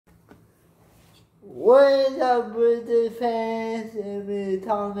What is up, British fans? It's me,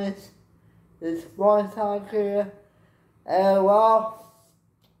 Thomas, the sports talk here. And well,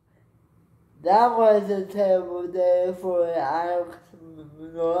 that was a terrible day for Alex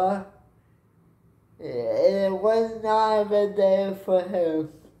Manoah. It was not a good day for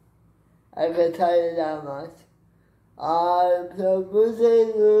him. I can tell you that much. So Blue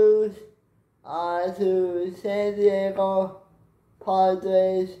Jays lose to San Diego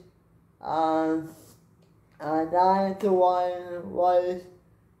Padres. 9-1 was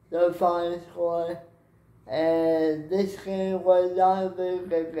the final score, and this game was not a very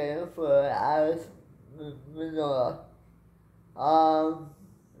good game for Alex Manoah.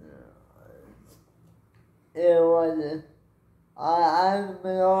 It wasn't. Alex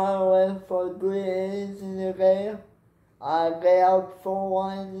Manoah went for 3 innings in the game. Gave up 4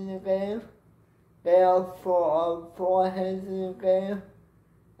 runs in the game. Gave up 4 hits in the game.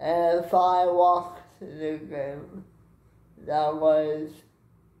 And 5 walks in the game. That was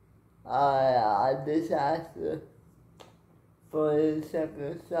a disaster for his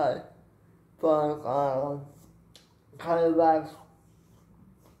second start from quarterback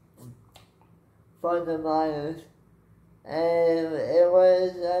from the minors. And it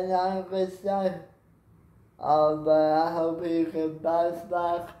was not a good start. But I hope he can bounce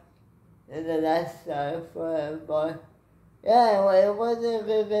back in the next start for him. But yeah, it wasn't a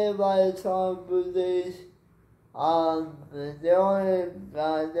good game by the Toronto Blue Jays. They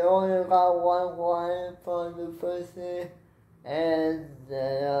only got 1 run from the first inning, and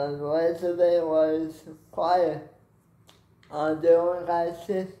the rest of it was quiet. They only got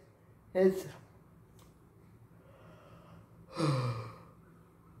 6 hits.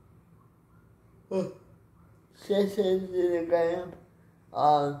 6 hits in the game.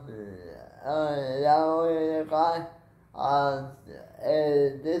 That only got.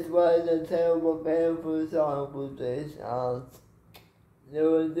 And this was a terrible game for the Toronto Blue Jays. They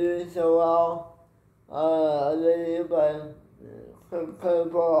were doing so well lately, but could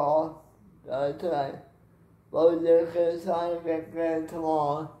pull off tonight. But they're going to try to get game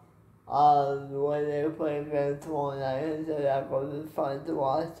tomorrow. When they play again tomorrow night, so that will be fun to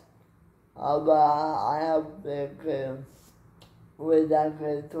watch. But I have been game with that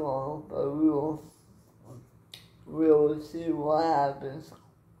game tomorrow, but we will see what happens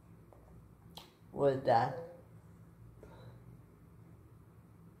with that.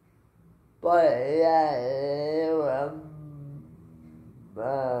 But yeah,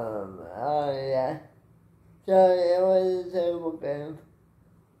 yeah. So it was a terrible game.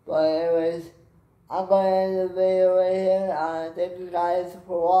 But anyways, I'm going to end the video right here. Thank you guys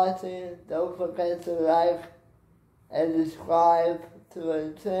for watching. Don't forget to like and subscribe to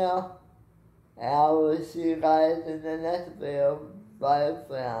the channel. And I will see you guys in the next video. Bye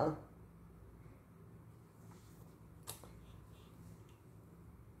for now.